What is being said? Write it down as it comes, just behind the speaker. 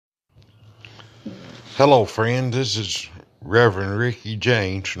Hello, friend. This is Reverend Ricky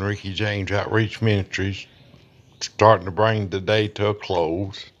James from Ricky James Outreach Ministries, starting to bring the day to a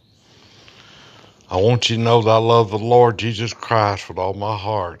close. I want you to know that I love the Lord Jesus Christ with all my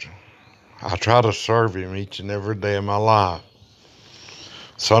heart. I try to serve Him each and every day of my life.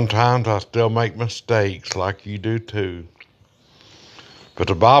 Sometimes I still make mistakes like you do too. But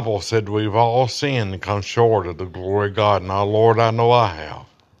the Bible said we've all sinned and come short of the glory of God. Now, Lord, I know I have.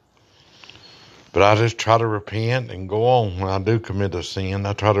 But I just try to repent and go on. When I do commit a sin,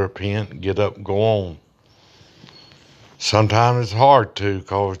 I try to repent and get up and go on. Sometimes it's hard to,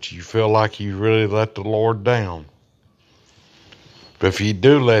 because you feel like you really let the Lord down. But if you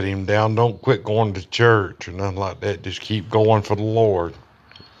do let Him down, don't quit going to church or nothing like that. Just keep going for the Lord.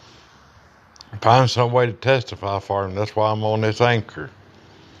 Find some way to testify for Him. That's why I'm on this anchor.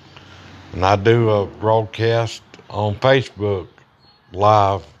 And I do a broadcast on Facebook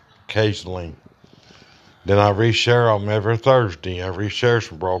live occasionally. Then I reshare them every Thursday. I reshare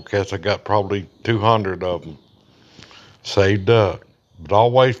some broadcasts. I got probably 200 of them saved up. But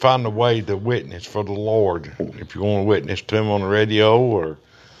always find a way to witness for the Lord. If you want to witness to Him on the radio or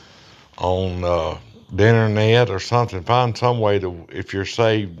on the internet or something, find some way to, if you're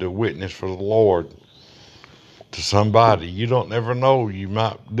saved, to witness for the Lord to somebody. You don't never know.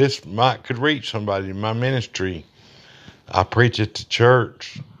 This could reach somebody. In my ministry, I preach at the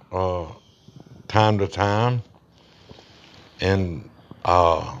church time to time, and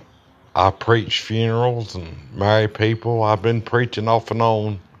I preach funerals and marry people. I've been preaching off and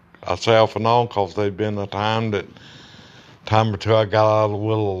on. I say off and on because there's been a time or two I got out of the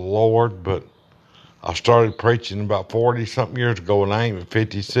will of the Lord, but I started preaching about 40-something years ago, and I ain't even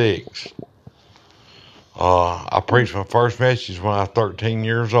 56. I preached my first message when I was 13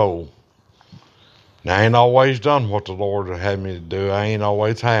 years old. Now, I ain't always done what the Lord had me to do. I ain't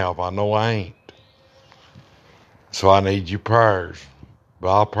always have. I know I ain't. So I need your prayers.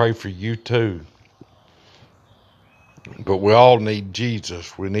 But I'll pray for you too. But we all need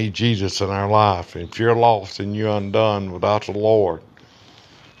Jesus. We need Jesus in our life. And if you're lost and you're undone without the Lord,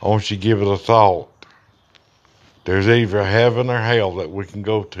 I want you to give it a thought. There's either heaven or hell that we can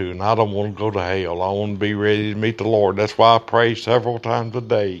go to, and I don't want to go to hell. I want to be ready to meet the Lord. That's why I pray several times a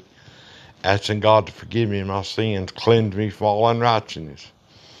day, asking God to forgive me my sins, cleanse me from all unrighteousness.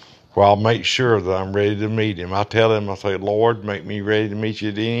 Well, I'll make sure that I'm ready to meet Him. I tell Him, I say, Lord, make me ready to meet You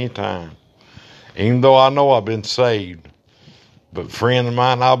at any time. Even though I know I've been saved. But friend of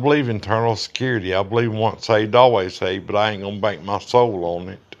mine, I believe in eternal security. I believe once saved, always saved, but I ain't going to bank my soul on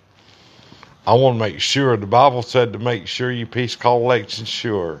it. I want to make sure. The Bible said to make sure your peace called election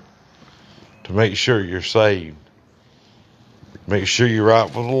sure. To make sure you're saved. Make sure you're right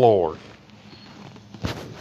with the Lord.